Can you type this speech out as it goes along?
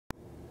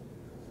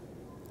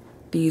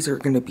These are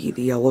going to be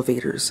the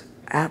elevators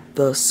at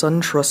the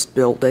SunTrust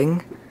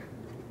building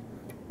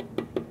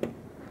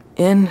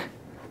in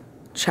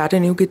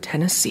Chattanooga,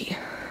 Tennessee.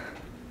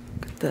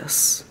 Look at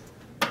this.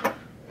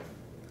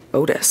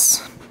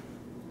 Otis.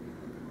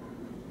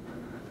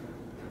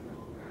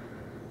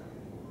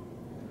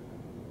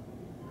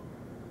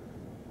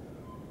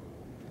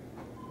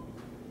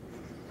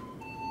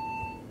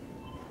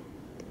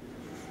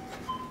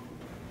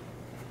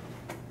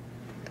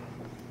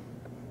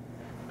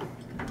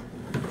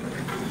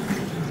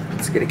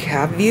 Let's get a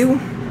cab view.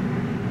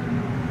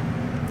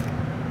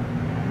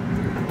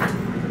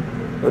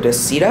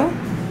 Odesito,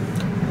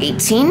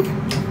 18.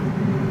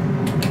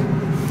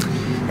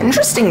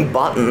 Interesting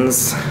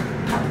buttons.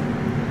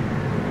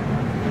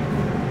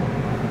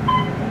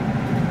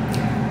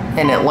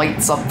 And it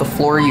lights up the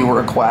floor you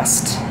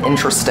request.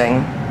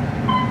 Interesting.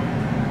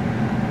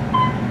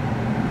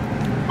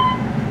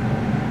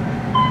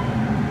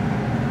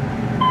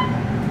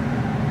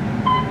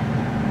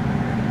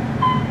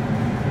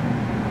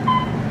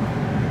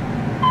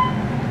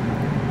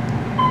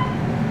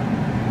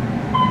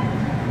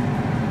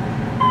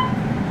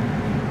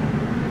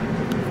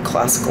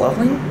 Classic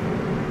leveling.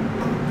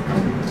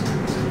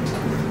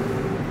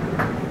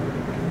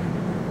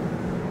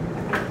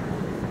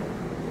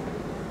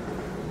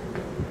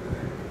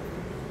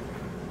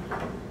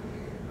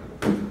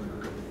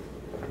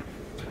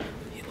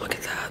 Look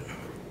at that.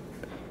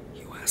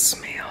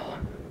 US mail.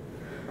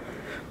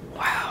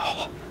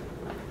 Wow.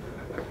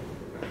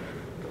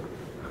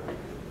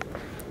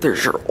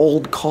 There's your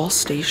old call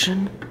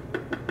station.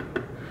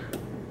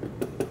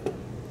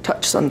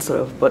 Touch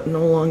sensitive, but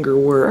no longer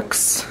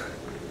works.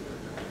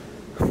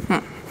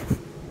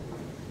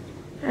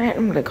 Alright,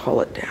 I'm gonna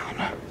call it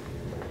down.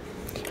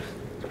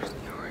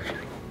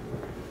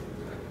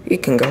 You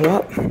can go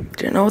up.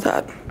 Didn't know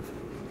that.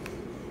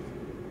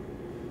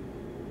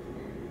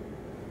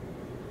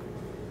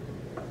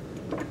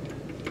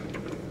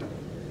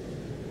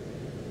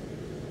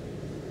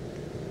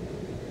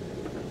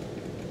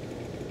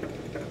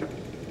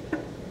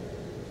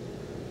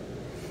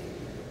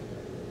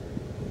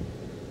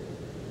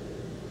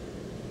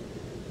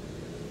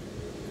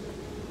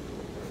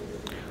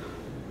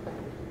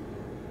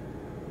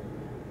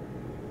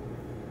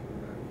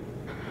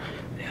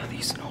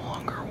 These no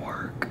longer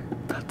work.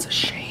 That's a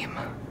shame.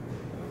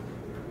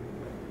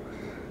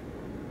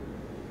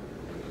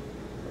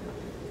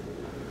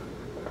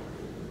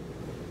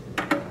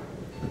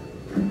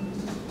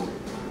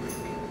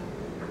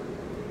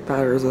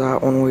 There's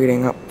that one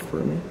waiting up for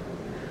me.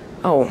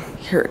 Oh,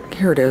 here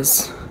it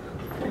is.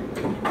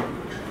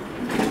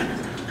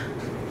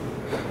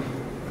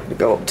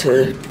 Go up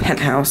to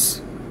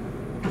penthouse.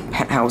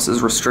 Penthouse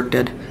is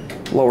restricted.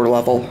 Lower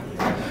level.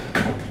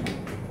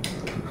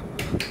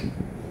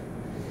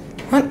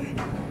 What?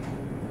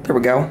 There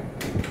we go.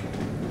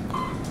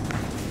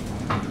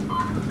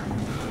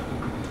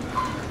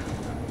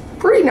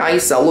 Pretty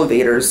nice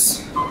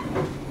elevators.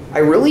 I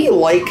really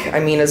like, I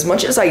mean, as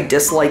much as I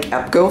dislike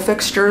EPCO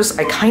fixtures,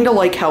 I kind of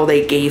like how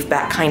they gave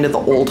back kind of the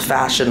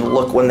old-fashioned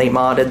look when they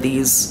modded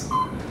these.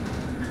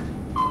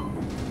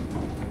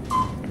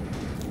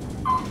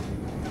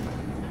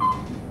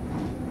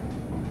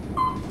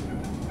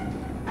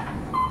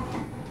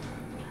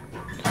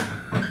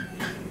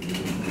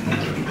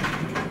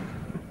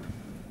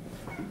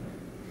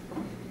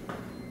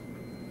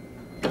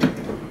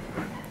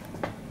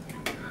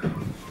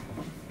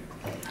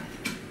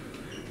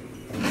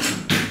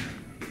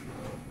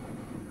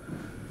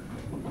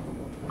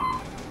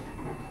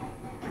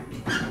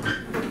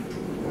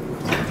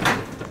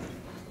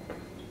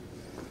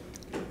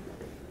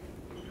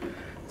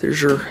 There's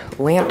your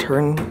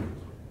lantern.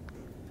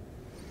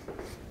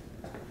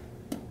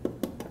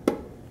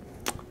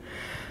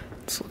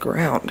 Let's look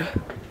around.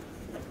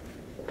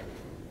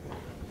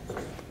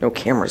 No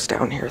cameras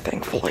down here,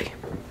 thankfully.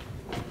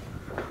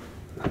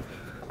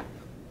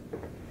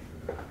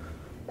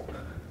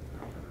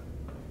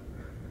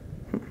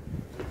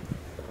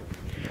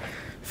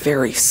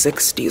 Very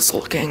 60s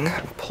looking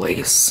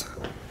place.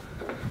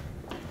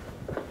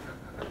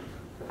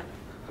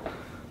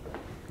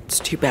 It's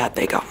too bad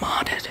they got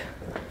modded.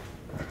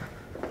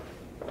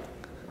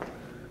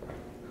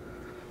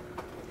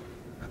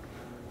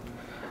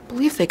 I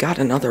believe they got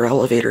another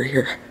elevator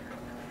here.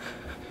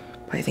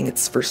 I think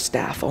it's for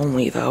staff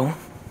only, though.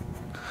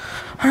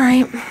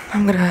 Alright,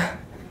 I'm gonna...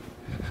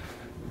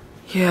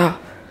 Yeah,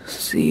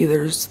 see,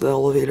 there's the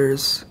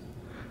elevators.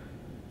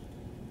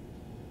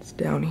 It's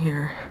down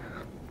here.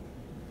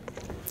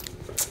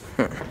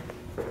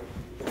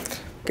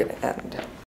 Gonna end.